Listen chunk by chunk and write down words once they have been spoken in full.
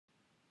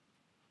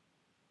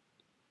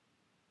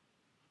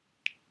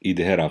I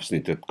det här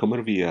avsnittet kommer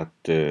vi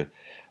att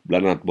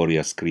bland annat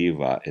börja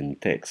skriva en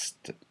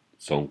text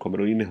som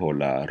kommer att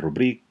innehålla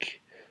rubrik,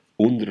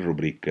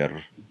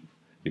 underrubriker.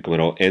 Vi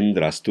kommer att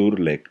ändra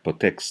storlek på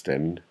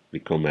texten. Vi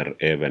kommer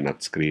även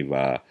att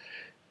skriva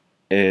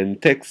en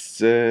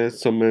text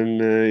som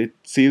ett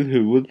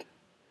sidhuvud.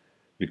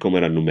 Vi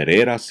kommer att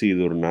numrera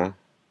sidorna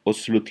och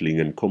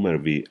slutligen kommer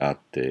vi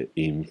att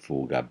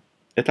infoga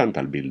ett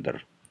antal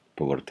bilder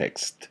på vår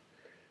text.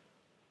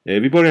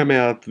 Vi börjar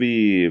med att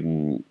vi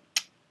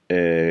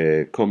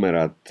kommer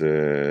att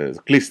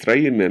klistra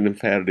in en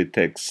färdig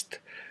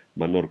text.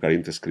 Man orkar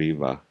inte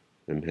skriva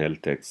en hel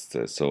text,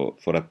 så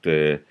för att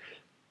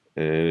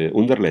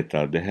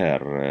underlätta den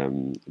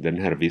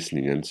här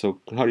visningen så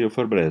har jag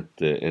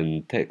förberett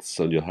en text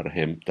som jag har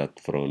hämtat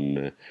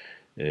från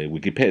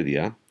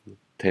Wikipedia.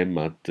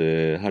 Temat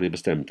har jag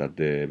bestämt att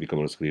vi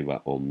kommer att skriva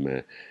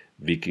om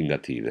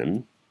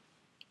vikingatiden.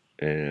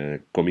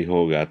 Kom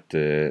ihåg att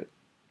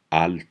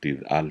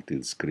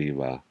alltid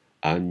skriva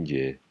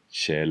ange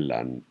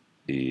källan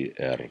i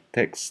er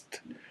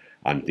text.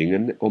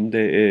 Antingen om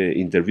det är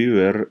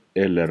intervjuer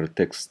eller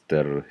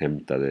texter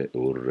hämtade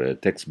ur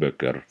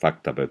textböcker,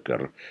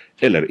 faktaböcker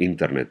eller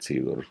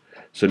internetsidor.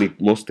 Så ni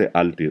måste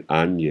alltid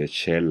ange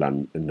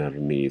källan när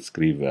ni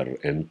skriver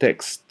en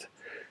text.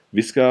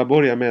 Vi ska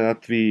börja med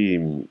att vi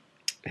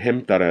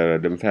hämtar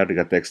den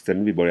färdiga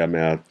texten. Vi börjar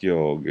med att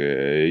jag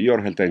gör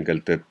helt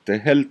enkelt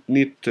ett helt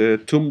nytt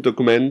tomt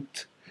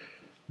dokument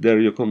där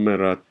jag kommer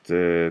att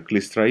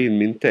klistra in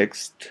min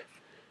text.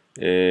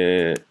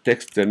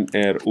 Texten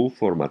är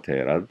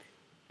oformaterad,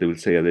 det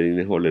vill säga den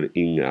innehåller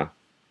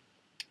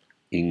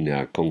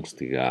inga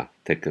konstiga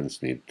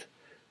teckensnitt.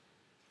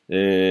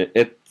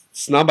 Ett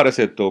snabbare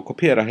sätt att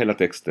kopiera hela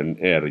texten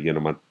är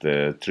genom att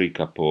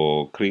trycka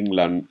på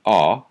kringlan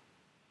A,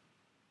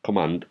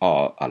 command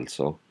A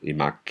alltså i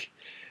Mac.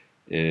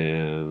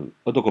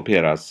 Och då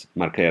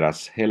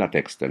markeras hela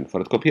texten. För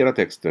att kopiera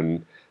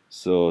texten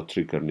så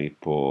trycker ni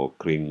på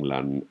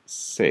kringlan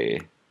C,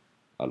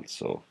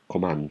 alltså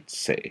command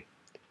C.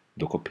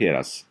 Då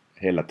kopieras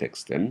hela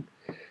texten.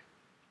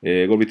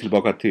 Går vi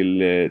tillbaka till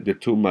det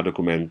tomma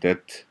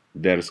dokumentet.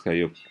 Där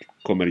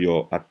kommer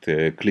jag att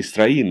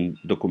klistra in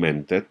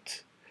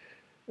dokumentet.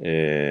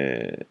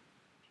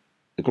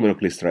 Jag kommer att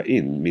klistra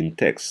in min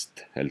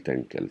text helt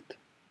enkelt.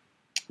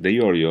 Det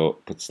gör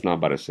jag på ett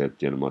snabbare sätt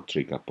genom att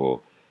trycka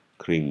på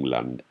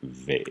kringlan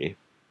V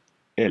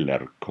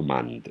eller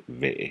command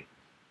V.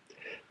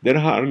 Där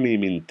har ni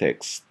min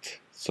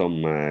text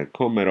som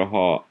kommer att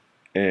ha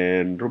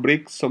en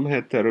rubrik som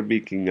heter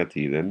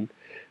vikingatiden.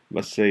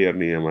 Vad säger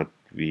ni om att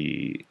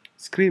vi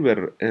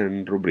skriver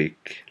en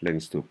rubrik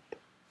längst upp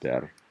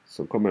där?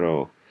 Så det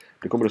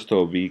kommer att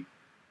stå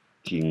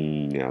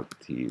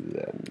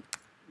vikingatiden.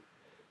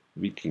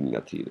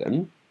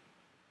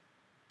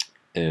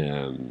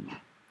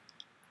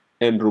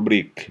 En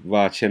rubrik,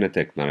 vad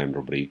kännetecknar en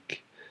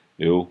rubrik?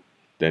 Jo,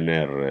 den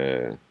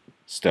är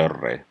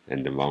större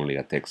än den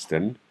vanliga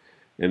texten.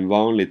 En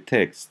vanlig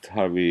text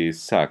har vi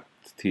sagt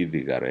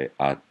tidigare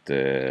att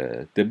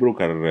det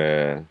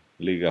brukar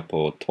ligga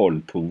på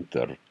 12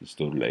 punkter i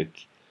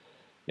storlek.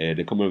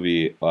 Det kommer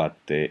vi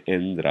att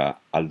ändra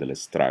alldeles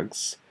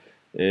strax.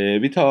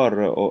 Vi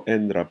tar och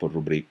ändrar på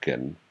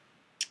rubriken.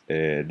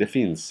 Det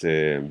finns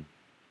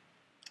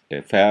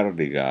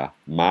färdiga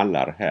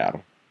mallar här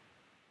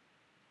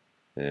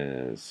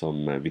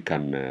som vi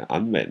kan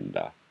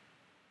använda.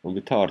 Om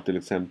vi tar till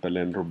exempel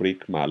en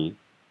rubrikmall,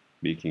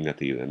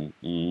 vikingatiden.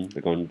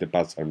 Det kommer inte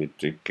passa mitt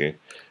tycke.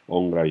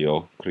 Ångrar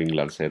jag,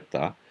 kringlan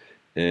Z.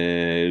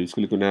 Vi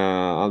skulle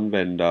kunna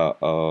använda,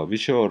 vi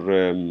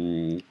kör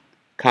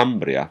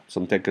Cambria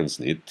som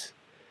teckensnitt.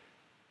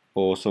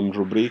 Och som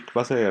rubrik,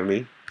 vad säger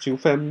ni?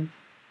 25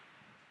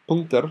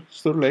 punkter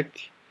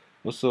storlek.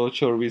 Och så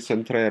kör vi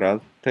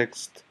centrerad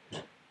text.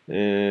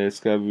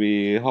 Ska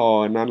vi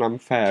ha en annan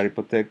färg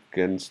på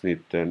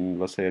teckensnitten?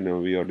 Vad säger ni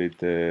om vi gör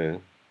lite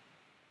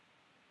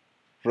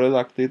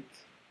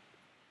rödaktigt?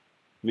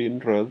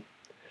 Vinröd.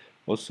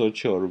 Och så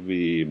kör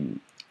vi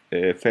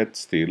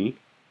fettstil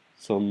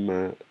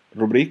som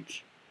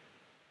rubrik.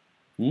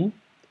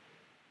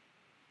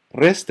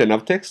 Resten av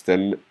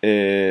texten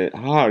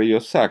har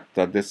jag sagt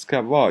att det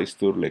ska vara i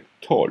storlek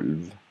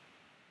 12.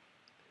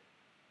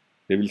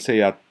 Det vill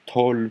säga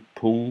 12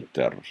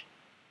 punkter.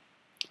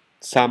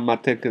 Samma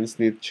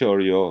teckensnitt kör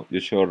jag.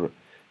 Jag kör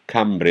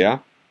Cambria.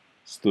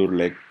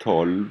 Storlek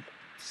 12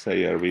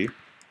 säger vi.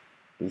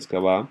 Den ska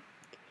vara.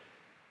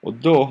 Och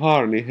då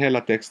har ni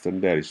hela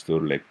texten där i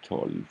storlek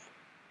 12.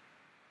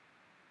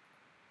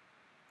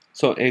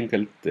 Så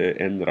enkelt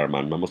ändrar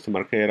man. Man måste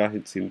markera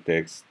sin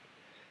text.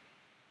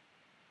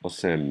 Och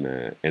sen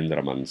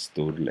ändrar man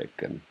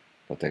storleken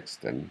på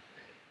texten.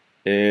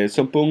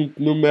 Som punkt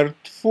nummer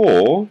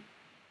 2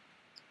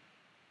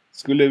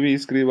 skulle vi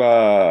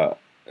skriva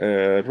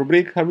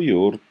rubrik har vi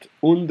gjort.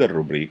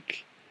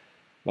 Underrubrik.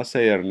 Vad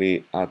säger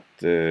ni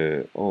att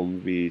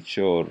om vi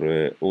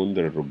kör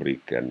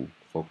underrubriken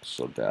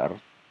också där?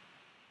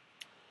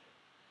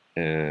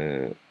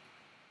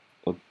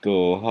 Och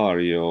då har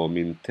jag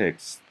min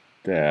text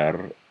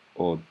där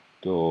och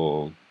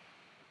Då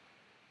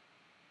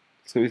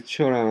ska vi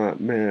köra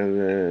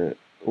med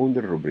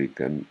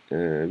underrubriken.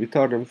 Vi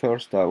tar den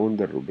första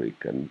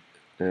underrubriken.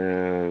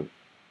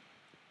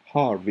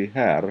 Har vi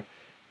här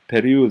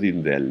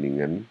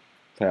periodindelningen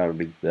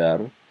färdigt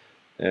där.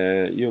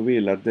 Jag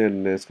vill att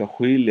den ska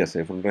skilja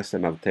sig från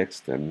resten av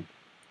texten.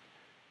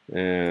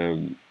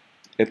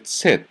 Ett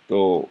sätt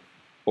att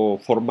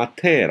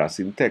formatera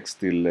sin text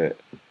till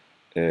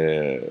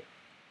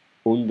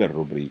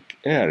underrubrik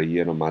är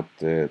genom att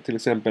till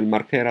exempel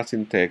markera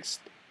sin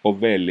text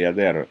och välja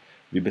där.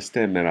 Vi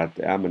bestämmer att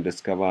men det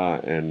ska vara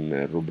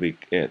en rubrik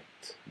 1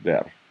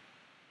 där.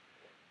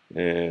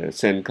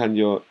 Sen kan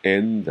jag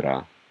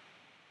ändra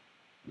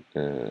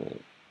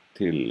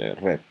till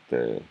rätt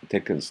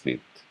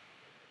teckensnitt.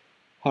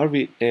 Har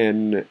vi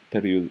en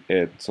period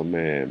 1 som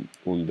är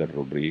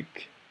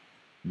underrubrik.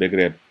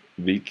 Begrepp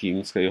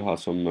viking ska jag ha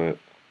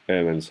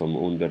även som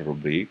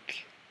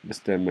underrubrik.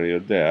 Bestämmer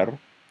jag där.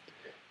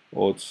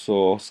 Och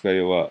så ska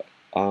jag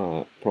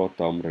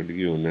prata om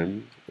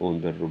religionen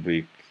under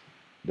rubrik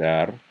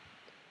där.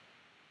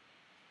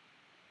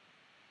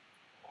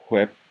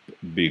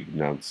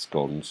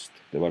 Skeppbyggnadskonst,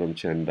 det var de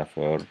kända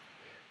för.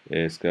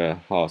 Ska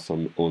ha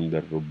som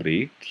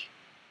underrubrik.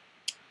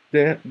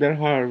 Där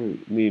har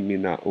ni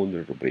mina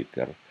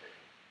underrubriker.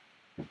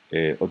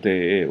 Och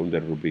det är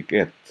under rubrik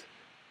 1.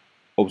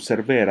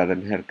 Observera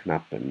den här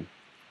knappen.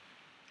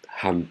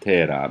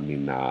 Hantera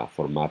mina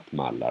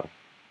formatmallar.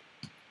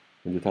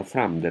 Om du tar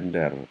fram den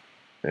där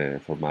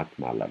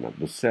formatmallarna,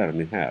 då ser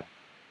ni här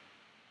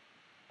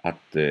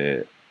att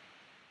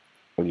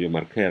om jag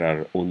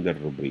markerar under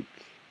rubrik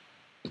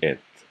 1,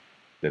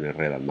 den är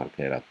redan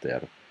markerad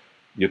där.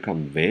 Jag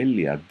kan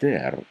välja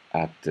där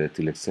att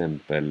till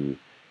exempel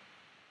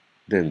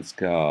den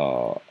ska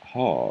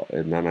ha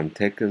en annan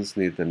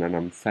teckensnitt, en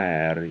annan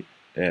färg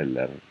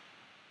eller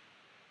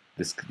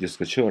jag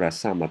ska köra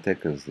samma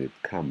teckensnitt,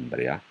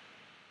 Cambria,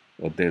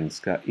 och den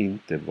ska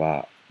inte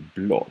vara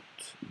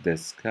blått. Det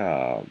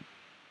ska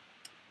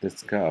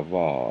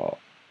vara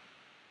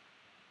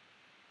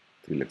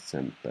till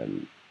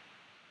exempel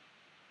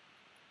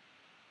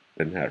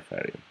den här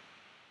färgen.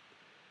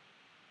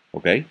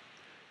 Okej?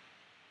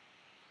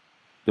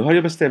 Då har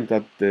jag bestämt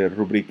att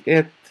rubrik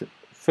 1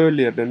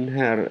 följer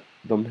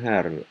de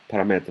här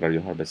parametrarna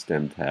jag har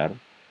bestämt här.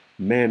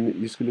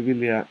 Men jag skulle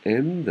vilja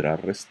ändra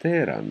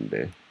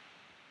resterande.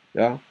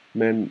 Ja,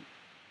 men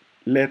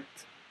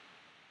lätt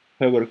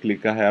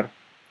högerklicka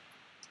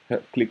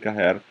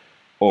här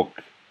och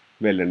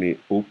väljer ni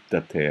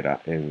uppdatera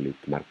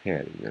enligt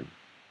markeringen.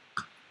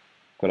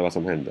 Kolla vad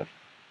som händer.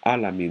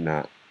 Alla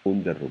mina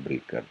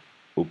underrubriker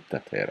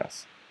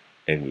uppdateras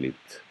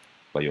enligt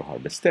vad jag har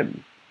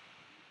bestämt.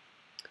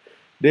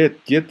 Det är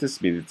ett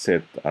jättesmidigt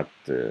sätt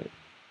att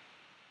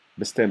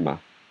bestämma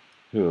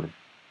hur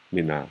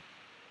mina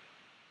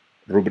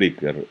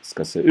rubriker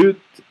ska se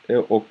ut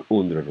och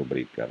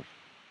underrubriker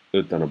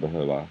utan att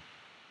behöva.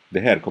 Det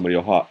här kommer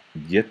jag ha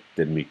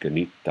jättemycket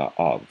nytta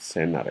av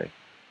senare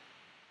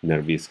när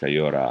vi ska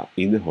göra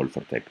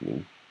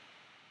innehållsförteckning.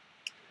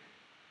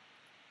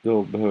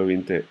 Då behöver vi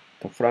inte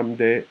ta fram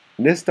det.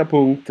 Nästa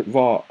punkt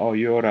var att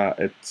göra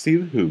ett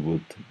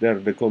sidhuvud där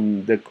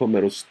det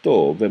kommer att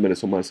stå vem är det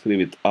som har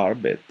skrivit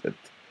arbetet.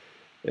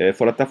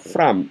 För att ta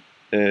fram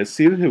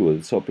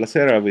sidhuvud så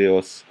placerar vi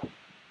oss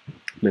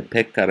med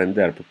pekaren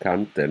där på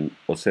kanten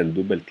och sen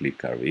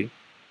dubbelklickar vi.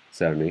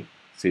 Ser ni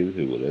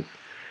sidhuvudet?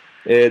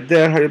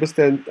 Där har jag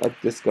bestämt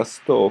att det ska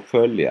stå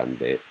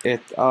följande.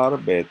 Ett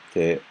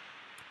arbete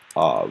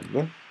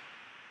av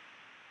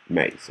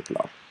mig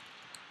såklart.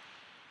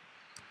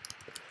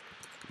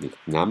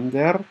 Mitt namn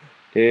där.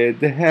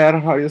 Det här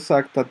har jag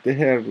sagt att det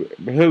här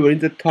behöver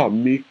inte ta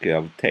mycket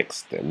av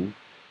texten.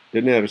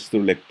 Den är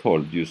storlek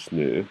 12 just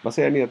nu. Vad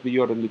säger ni att vi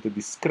gör den lite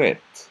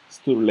diskret?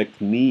 Storlek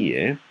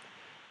 9.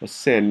 Och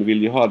sen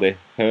vill jag ha det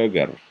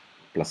höger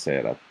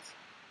placerat.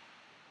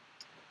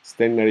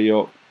 Stänger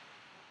jag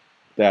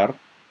där.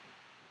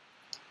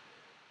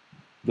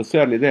 Då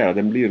ser ni där att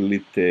den blir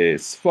lite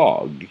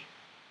svag.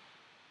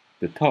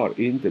 Det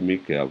tar inte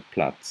mycket av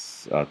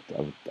plats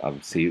av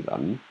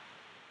sidan.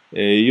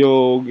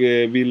 Jag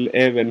vill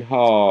även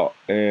ha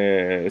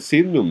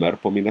sidnummer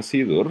på mina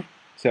sidor.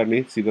 Ser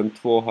ni? Sidan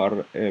 2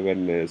 har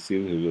även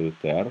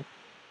sidhuvudet där.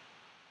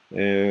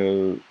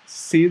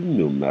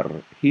 Sidnummer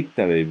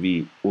hittade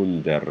vi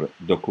under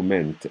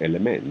dokument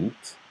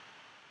element.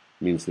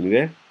 Minns ni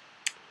det?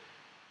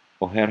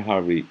 Och här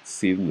har vi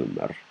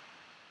sidnummer.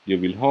 Jag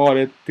vill ha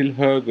det till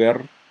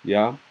höger.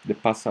 Ja, det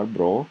passar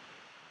bra.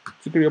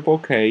 Trycker jag på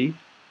OK.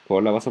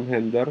 Kolla vad som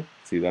händer.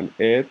 Sidan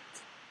 1.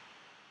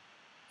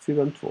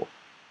 Sidan 2.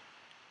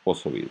 Och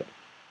så vidare.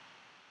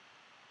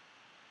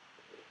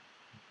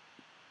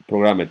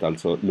 Programmet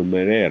alltså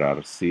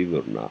numrerar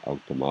sidorna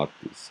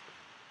automatiskt.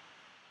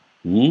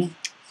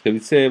 Ska vi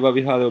se vad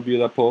vi hade att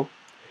bjuda på.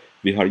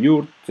 Vi har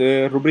gjort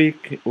rubrik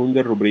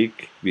under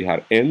rubrik. Vi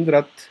har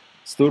ändrat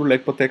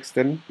storlek på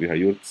texten. Vi har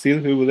gjort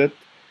sidhuvudet.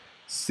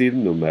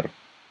 Sidnummer.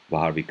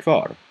 Vad har vi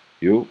kvar?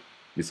 Jo,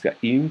 vi ska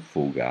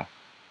infoga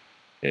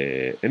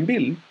en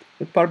bild.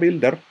 Ett par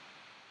bilder.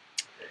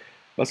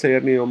 Vad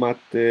säger ni om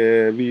att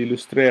vi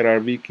illustrerar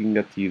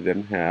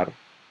vikingatiden här?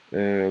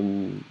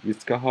 Vi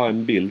ska ha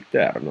en bild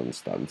där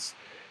någonstans.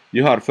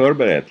 Jag har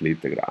förberett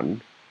lite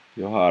grann.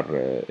 Jag har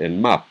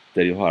en mapp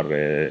där jag har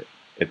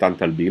ett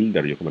antal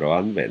bilder jag kommer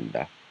att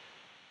använda.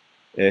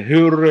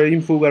 Hur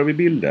infogar vi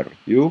bilder?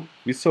 Jo,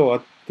 vi såg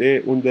att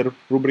det under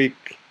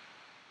rubrik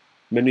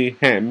meny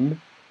hem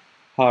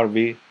har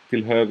vi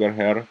till höger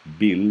här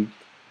bild.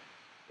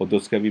 Och då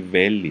ska vi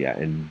välja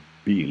en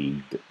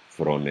bild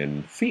från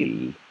en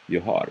fil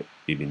jag har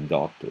i min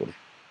dator.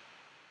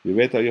 Vi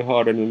vet att jag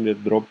har den under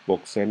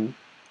Dropboxen.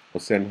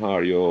 Och sen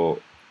har jag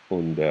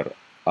under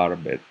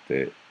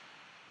arbete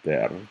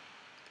där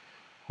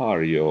har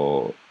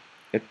jag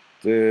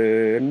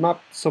en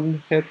mapp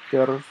som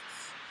heter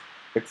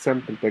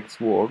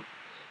exempeltext Word.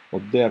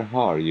 Och där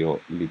har jag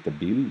lite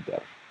bilder.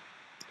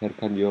 Här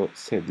kan jag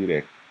se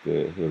direkt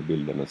hur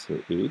bilderna ser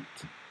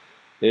ut.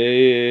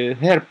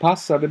 Här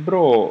passar det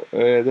bra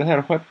det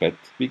här skeppet,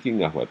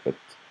 vikingaskeppet.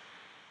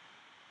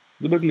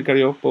 Dubbelklickar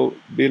jag på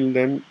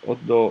bilden och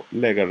då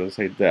lägger den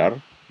sig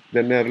där.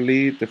 Den är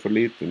lite för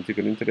liten,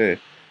 tycker ni inte det?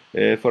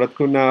 För att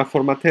kunna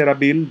formatera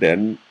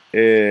bilden,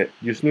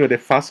 just nu är det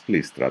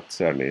fastklistrad,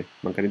 ser ni.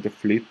 Man kan inte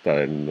flytta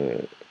den.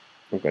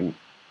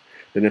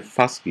 Den är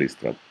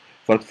fastklistrad.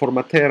 För att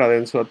formatera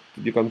den så att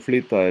du kan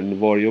flytta den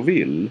var jag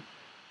vill,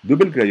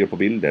 dubbelklickar jag på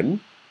bilden.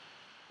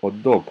 Och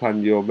då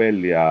kan jag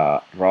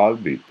välja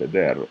radbyte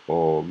där.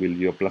 Och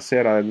vill jag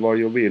placera den var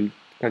jag vill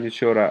kan jag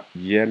köra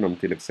igenom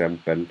till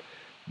exempel.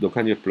 Då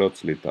kan jag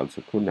plötsligt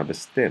alltså kunna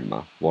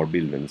bestämma var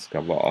bilden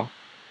ska vara.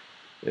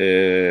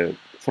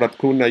 För att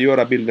kunna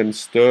göra bilden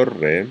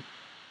större,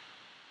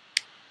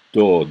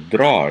 då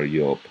drar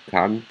jag på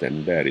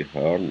kanten där i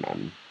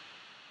hörnan.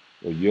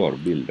 Och gör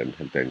bilden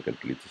helt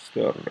enkelt lite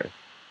större.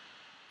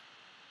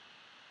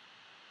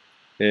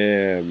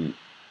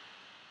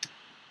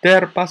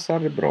 Där passar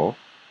det bra.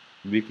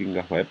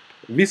 Vikingaskepp.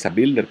 Vissa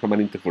bilder kan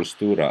man inte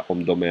förstora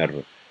om de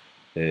är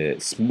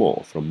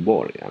små från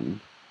början.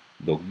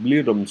 Då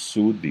blir de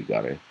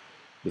suddigare.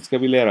 Det ska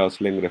vi lära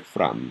oss längre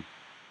fram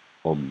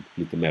om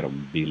lite mer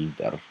om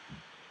bilder.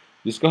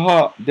 Du ska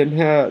ha det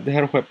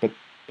här skeppet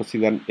på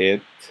sidan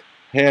 1.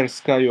 Här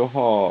ska jag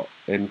ha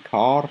en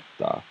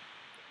karta.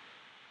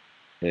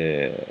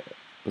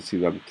 På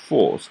sidan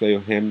 2 ska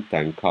jag hämta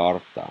en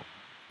karta.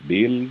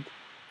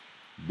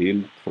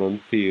 Bild från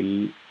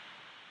fil.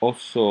 Och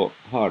så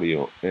har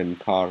jag en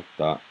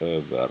karta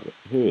över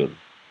hur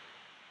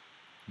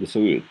det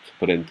såg ut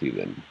på den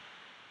tiden.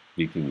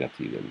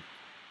 Vikingatiden.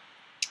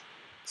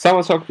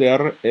 Samma sak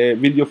där.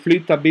 Vill jag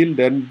flytta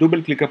bilden,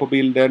 dubbelklicka på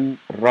bilden,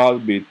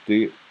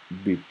 radbyte.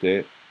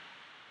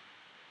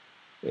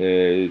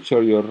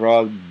 Kör jag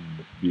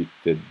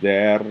radbyte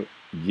där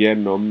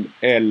genom,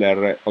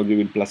 eller om du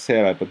vill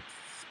placera på ett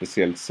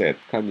speciellt sätt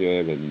kan jag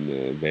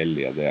även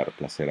välja där,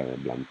 placera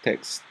den bland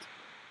text.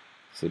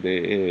 Så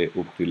det är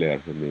upp till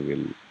er hur ni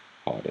vill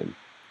ha den.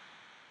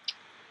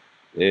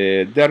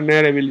 Där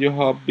nere vill jag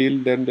ha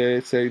bilden.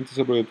 Det ser inte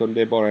så bra ut om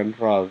det är bara en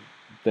rad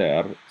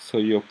där. Så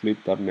jag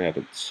flyttar ner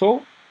det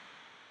så.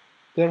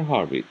 Där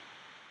har vi.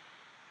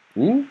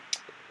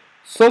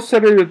 Så ser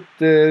det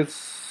ut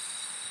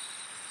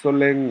så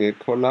länge.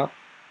 Kolla.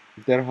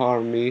 Där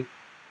har ni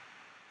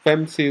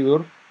 5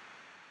 sidor.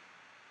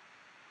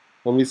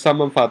 Om vi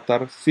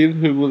sammanfattar.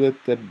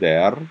 Sidhuvudet är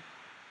där.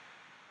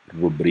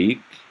 Rubrik.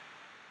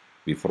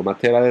 Vi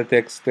formaterade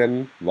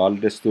texten,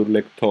 valde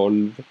storlek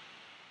 12,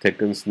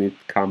 teckensnitt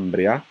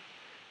Cambria.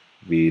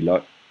 Vi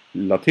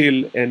la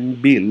till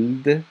en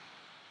bild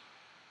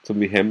som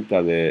vi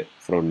hämtade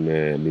från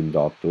min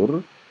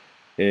dator.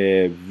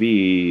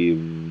 Vi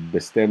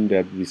bestämde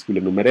att vi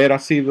skulle numrera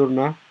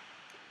sidorna.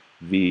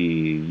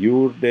 Vi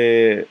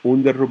gjorde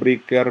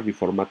underrubriker, vi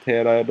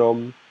formaterade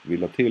dem. Vi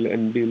la till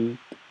en bild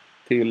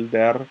till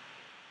där.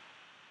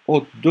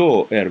 Och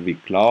då är vi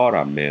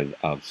klara med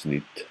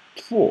avsnitt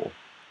 2.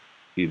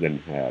 I den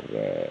här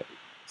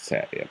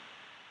serien.